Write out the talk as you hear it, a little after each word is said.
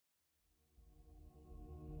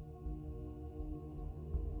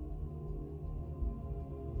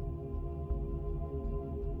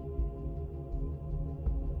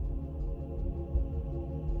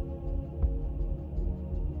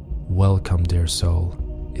Welcome, dear soul.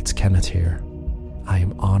 It's Kenneth here. I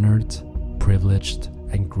am honored, privileged,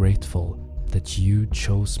 and grateful that you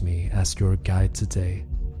chose me as your guide today.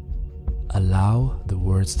 Allow the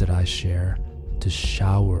words that I share to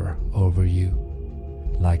shower over you,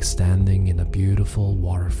 like standing in a beautiful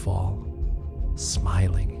waterfall,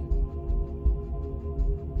 smiling.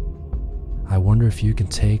 I wonder if you can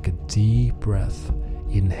take a deep breath,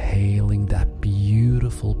 inhaling that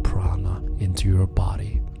beautiful prana into your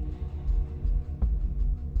body.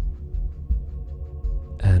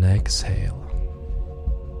 And exhale.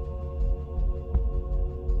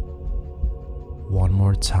 One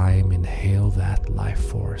more time, inhale that life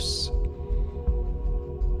force.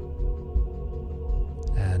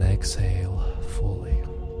 And exhale fully.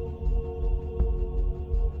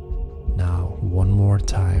 Now, one more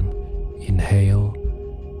time, inhale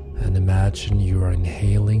and imagine you are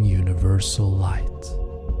inhaling universal light.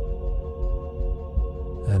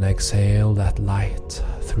 And exhale that light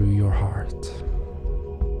through your heart.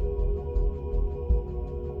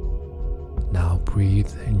 Now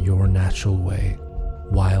breathe in your natural way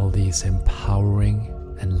while these empowering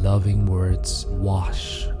and loving words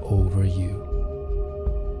wash over you.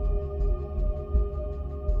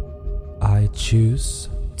 I choose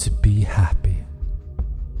to be happy.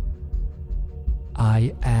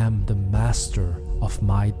 I am the master of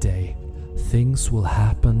my day. Things will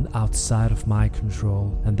happen outside of my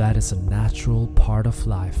control, and that is a natural part of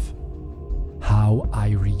life. How I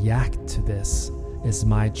react to this is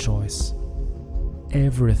my choice.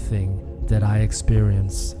 Everything that I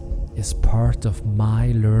experience is part of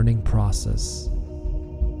my learning process.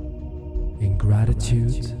 In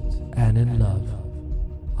gratitude and in love,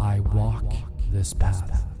 I walk this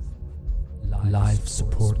path. Life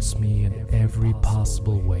supports me in every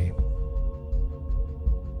possible way.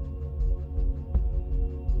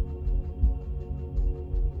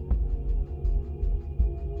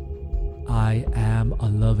 I am a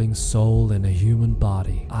loving soul in a human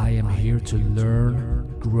body. I am here to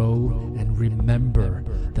learn, grow, and remember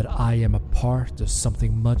that I am a part of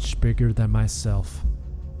something much bigger than myself.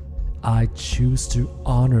 I choose to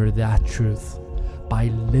honor that truth by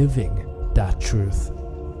living that truth.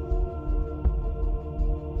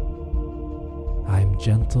 I am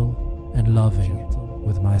gentle and loving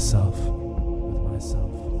with myself.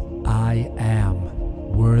 I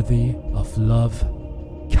am worthy of love,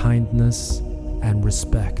 kindness, and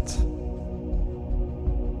respect.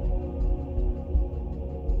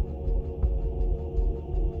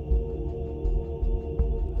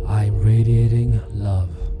 I am radiating love.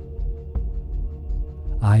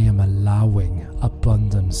 I am allowing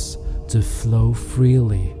abundance to flow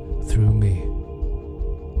freely through me.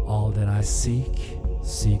 All that I seek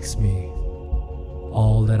seeks me.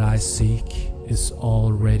 All that I seek is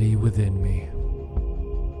already within me.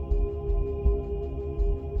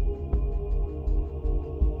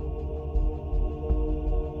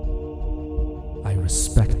 I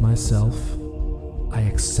respect myself. I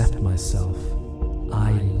accept myself.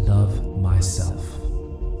 I love myself.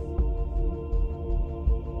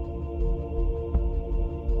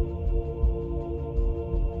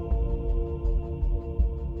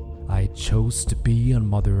 I chose to be on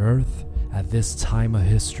Mother Earth at this time of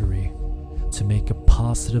history to make a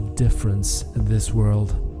positive difference in this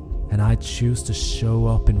world, and I choose to show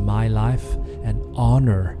up in my life and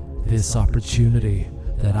honor this opportunity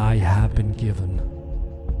that I have been given.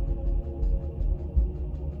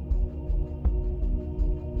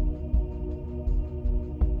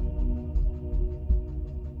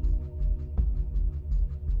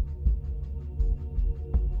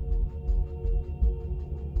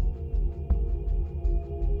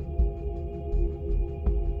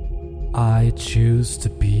 I choose to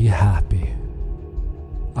be happy.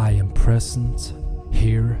 I am present,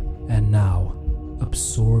 here and now,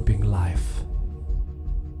 absorbing life.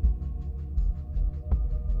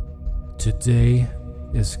 Today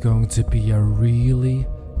is going to be a really,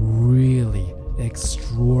 really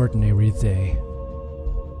extraordinary day.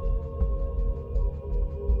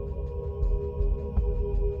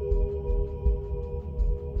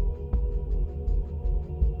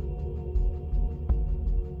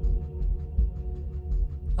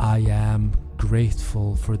 I am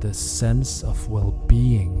grateful for the sense of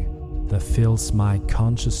well-being that fills my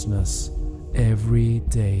consciousness every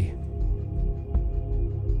day.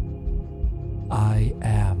 I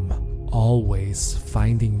am always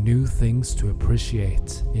finding new things to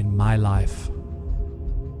appreciate in my life.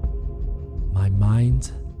 My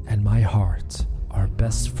mind and my heart are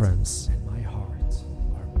best friends.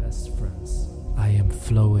 I am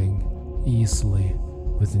flowing easily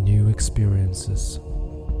with new experiences.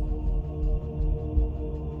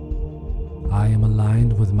 I am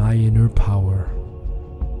aligned with my inner power.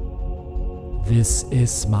 This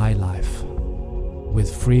is my life.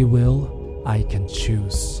 With free will, I can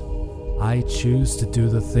choose. I choose to do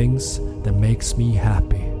the things that makes me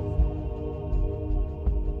happy.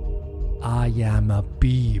 I am a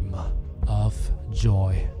beam of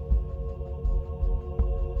joy.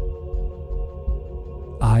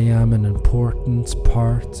 I am an important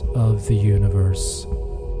part of the universe.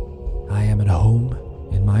 I am at home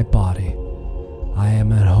in my body. I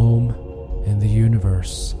am at home in the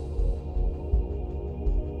universe.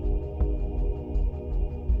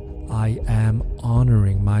 I am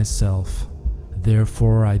honoring myself.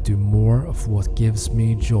 Therefore, I do more of what gives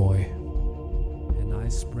me joy. And I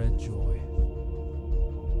spread joy.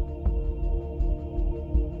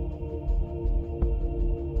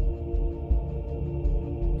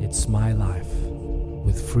 It's my life.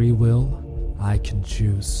 With free will, I can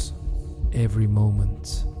choose every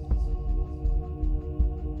moment.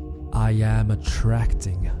 I am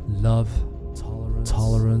attracting love,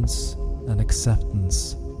 tolerance, and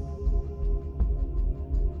acceptance.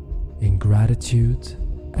 In gratitude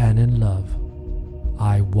and in love,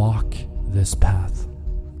 I walk this path.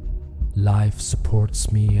 Life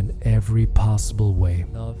supports me in every possible way.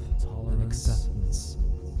 Love, tolerance, and acceptance.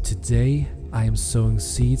 Today, I am sowing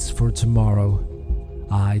seeds for tomorrow.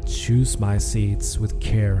 I choose my seeds with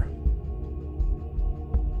care.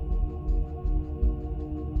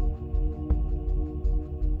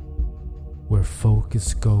 Where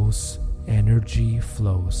focus goes, energy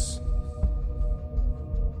flows.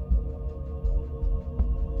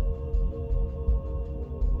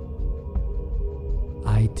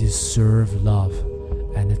 I deserve love,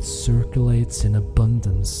 and it circulates in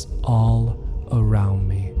abundance all around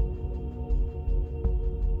me.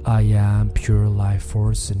 I am pure life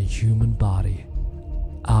force in a human body.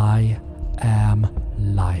 I am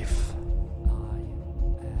life.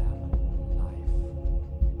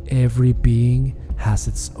 Every being has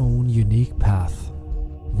its own unique path.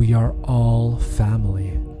 We are all family,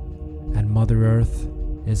 and Mother Earth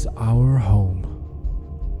is our home.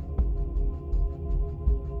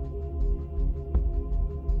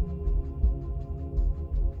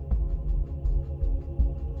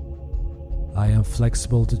 I am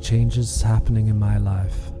flexible to changes happening in my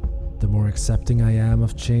life. The more accepting I am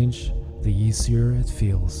of change, the easier it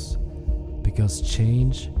feels. Because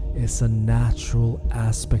change is a natural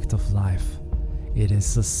aspect of life. It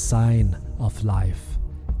is a sign of life.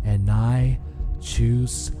 And I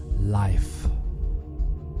choose life.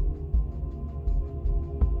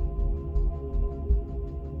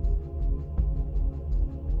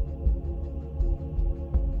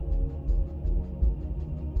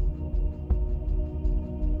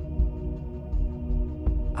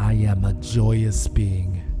 I am a joyous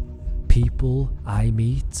being. People I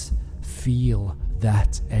meet feel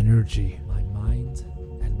that energy. My mind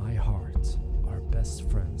and my heart are best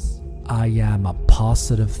friends. I am a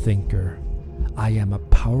positive thinker. I am a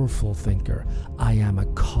powerful thinker. I am a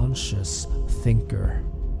conscious thinker.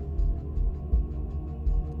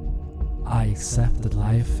 I accept that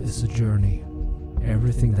life is a journey.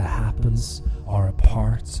 Everything that happens are a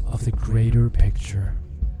part of the greater picture,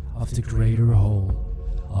 of the greater whole,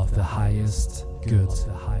 of the highest good.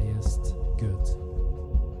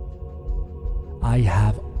 I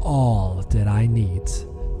have all that I need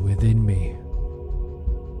within me,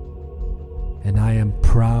 and I am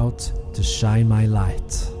proud to shine my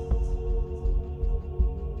light.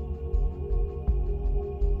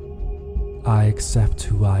 I accept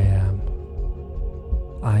who I am.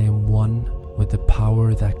 I am one with the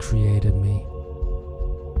power that created me.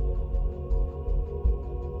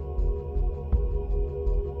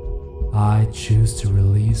 I choose to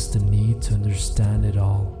release the need to understand it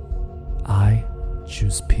all. I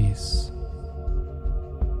choose peace.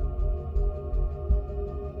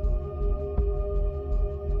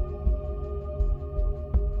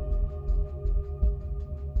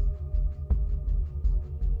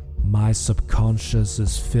 My subconscious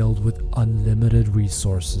is filled with unlimited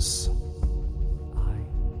resources. I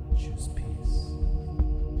choose peace.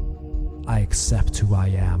 I accept who I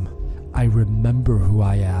am. I remember who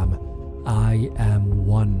I am. I am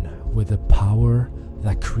one with the power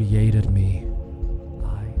that created me.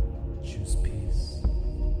 I choose peace.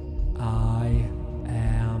 I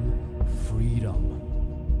am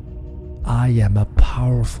freedom. I am a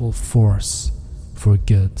powerful force for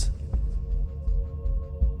good.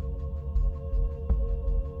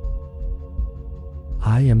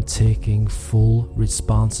 I am taking full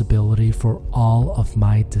responsibility for all of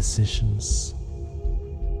my decisions.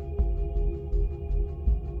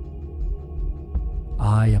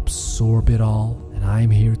 I absorb it all, and I am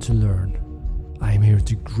here to learn. I'm here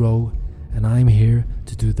to grow, and I'm here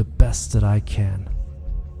to do the best that I can.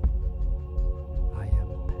 I am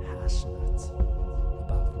passionate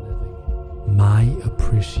about living. My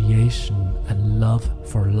appreciation and love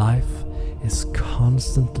for life is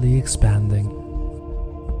constantly expanding.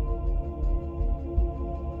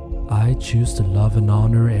 I choose to love and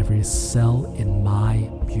honor every cell in my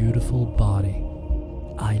beautiful body.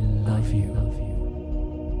 I love you.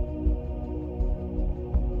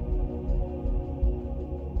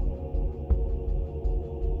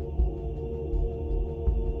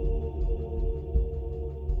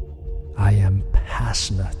 I am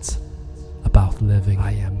passionate about living.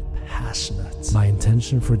 I am passionate. My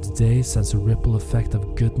intention for today sends a ripple effect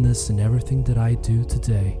of goodness in everything that I do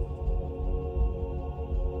today.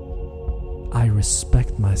 I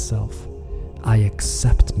respect myself. I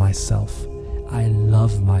accept myself. I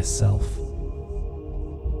love myself.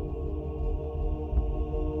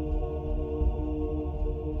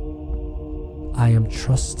 I am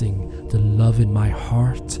trusting the love in my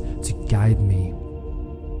heart to guide me.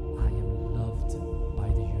 I am loved by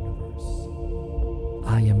the universe.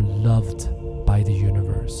 I am loved by the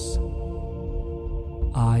universe.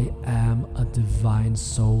 I am a divine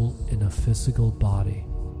soul in a physical body.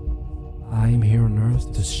 I am here on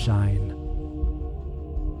earth to shine.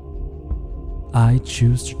 I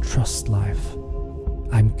choose to trust life.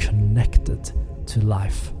 I'm connected to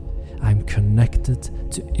life. I'm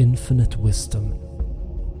connected to infinite wisdom.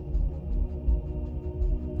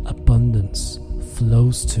 Abundance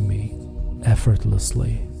flows to me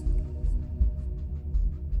effortlessly.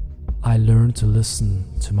 I learn to listen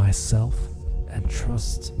to myself and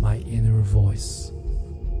trust my inner voice.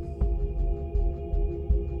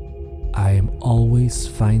 I am always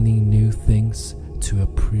finding new things to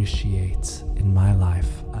appreciate in my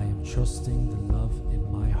life. I am trusting the love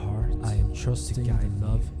in my heart. I am trusting the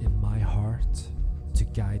love in my heart to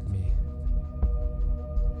guide me.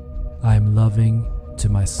 I am loving to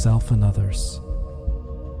myself and others.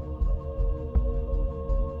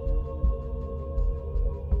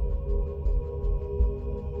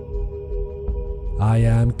 I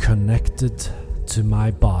am connected to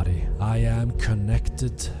my body. I am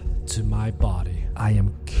connected to my body. I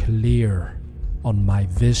am clear on my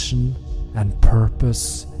vision and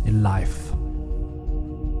purpose in life.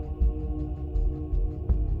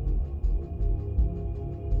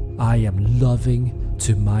 I am loving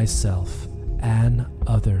to myself and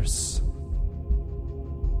others.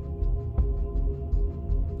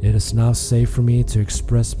 It is now safe for me to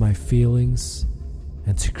express my feelings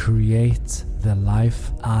and to create the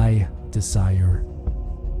life I desire.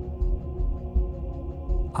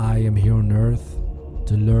 I am here on earth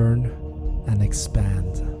to learn and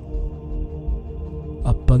expand.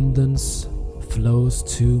 Abundance flows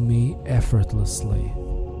to me effortlessly.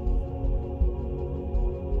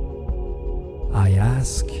 I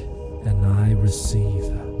ask and I receive.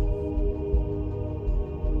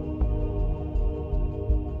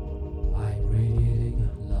 I'm radiating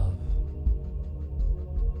love.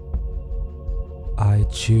 I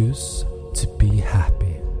choose to be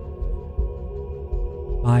happy.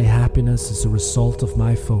 My happiness is a result of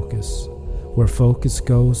my focus. Where focus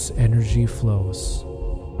goes, energy flows.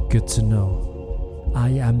 Good to know. I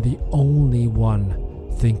am the only one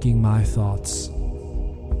thinking my thoughts.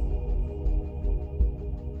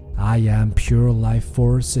 I am pure life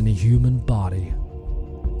force in a human body.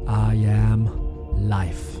 I am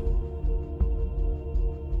life.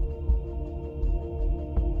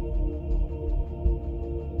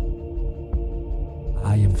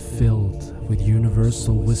 I am filled with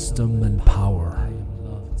universal wisdom and power. I am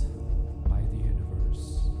loved by the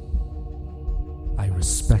universe. I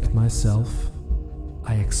respect myself.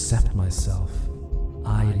 I accept myself.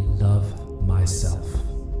 I love myself.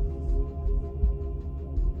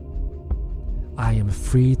 I am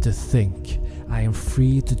free to think. I am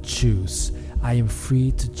free to choose. I am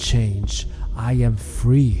free to change. I am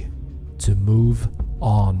free to move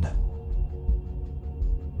on.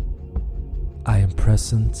 I am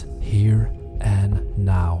present here and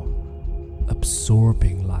now,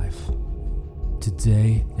 absorbing life.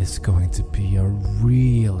 Today is going to be a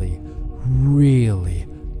really, really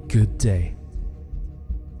good day.